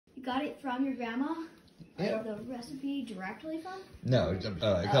You got it from your grandma? Yeah. The recipe directly from? No,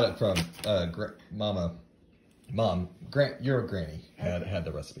 I got it from Mom, your granny had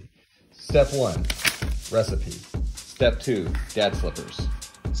the recipe. Step 1, recipe. Step 2, dad slippers.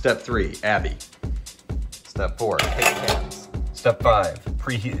 Step 3, Abby. Step 4, cake pans. Step 5,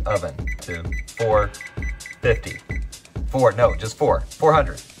 preheat oven to 450.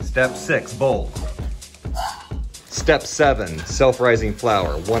 400. Step 6, bowl. Step 7, self-rising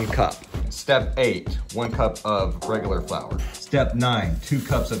flour, 1 cup. Step 8, 1 cup of regular flour. Step 9, 2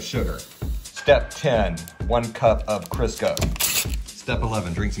 cups of sugar. Step 10, 1 cup of Crisco. Step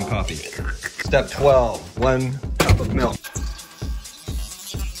 11, drink some coffee. Step 12, 1 cup of milk.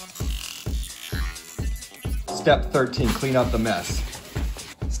 Step 13, clean up the mess.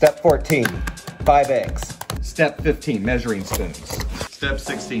 Step 14, 5 eggs. Step 15, measuring spoons. Step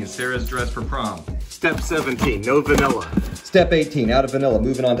 16, Sarah's dress for prom. Step 17, no vanilla. Step 18, out of vanilla,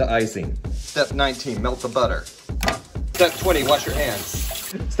 moving on to icing. Step 19, melt the butter. Step 20, wash your hands.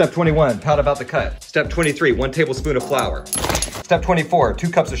 Step 21, pout about the cut. Step 23, 1 tablespoon of flour. Step 24,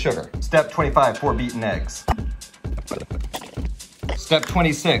 2 cups of sugar. Step 25, 4 beaten eggs. Step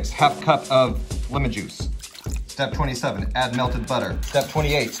 26, half cup of lemon juice. Step 27, add melted butter. Step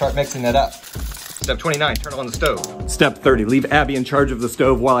 28, start mixing it up. Step 29, turn on the stove. Step 30, leave Abby in charge of the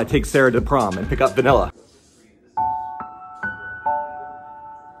stove while I take Sarah to prom and pick up vanilla.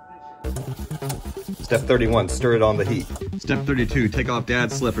 Step 31, stir it on the heat. Step 32, take off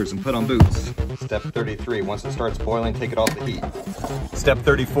dad's slippers and put on boots. Step 33, once it starts boiling, take it off the heat. Step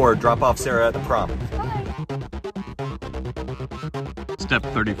 34, drop off Sarah at the prom. Step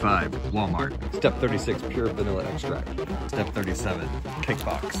 35, Walmart. Step 36, pure vanilla extract. Step 37, cake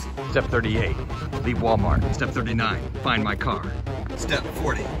box. Step 38, leave Walmart. Step 39, find my car. Step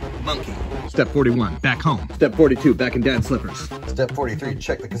 40, monkey. Step 41, back home. Step 42, back in dad's slippers. Step 43,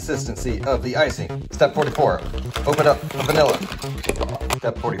 check the consistency of the icing. Step 44, open up the vanilla.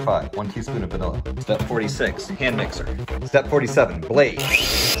 Step 45, 1 teaspoon of vanilla. Step 46, hand mixer. Step 47, blade.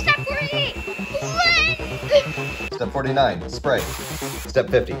 Step 48, blade! Step 49, spray. Step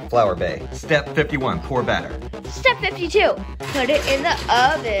 50, flour bay. Step 51, pour batter. Step 52, put it in the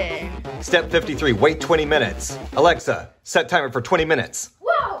oven. Step 53, wait 20 minutes. Alexa, set timer for 20 minutes.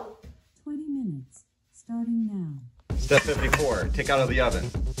 Whoa! 20 minutes, starting now. Step 54, take out of the oven.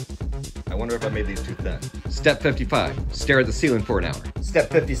 I wonder if I made these too thin. Step 55, stare at the ceiling for an hour. Step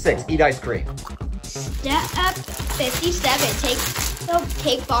 56, eat ice cream. Step 57, take the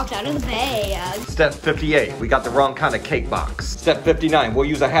cake box out of the bag. Step 58, we got the wrong kind of cake box. Step 59, we'll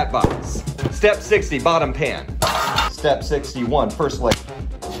use a hat box. Step 60, bottom pan. Step 61, first layer.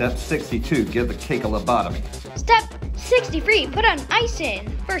 Step 62, give the cake a lobotomy. Step 63, put on icing,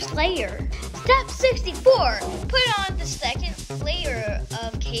 first layer. Step 64, put on the second layer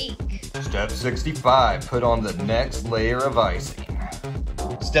of cake. Step 65, put on the next layer of icing.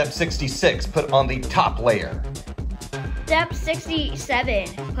 Step 66, put on the top layer. Step 67,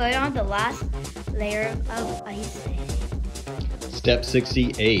 put on the last layer of icing. Step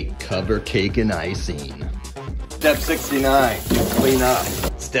 68, cover cake in icing. Step 69, clean up.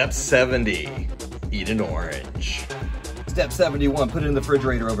 Step 70, eat an orange. Step 71, put it in the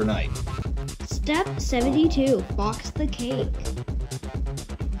refrigerator overnight. Step 72, box the cake.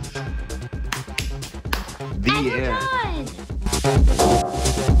 The And we're end. done!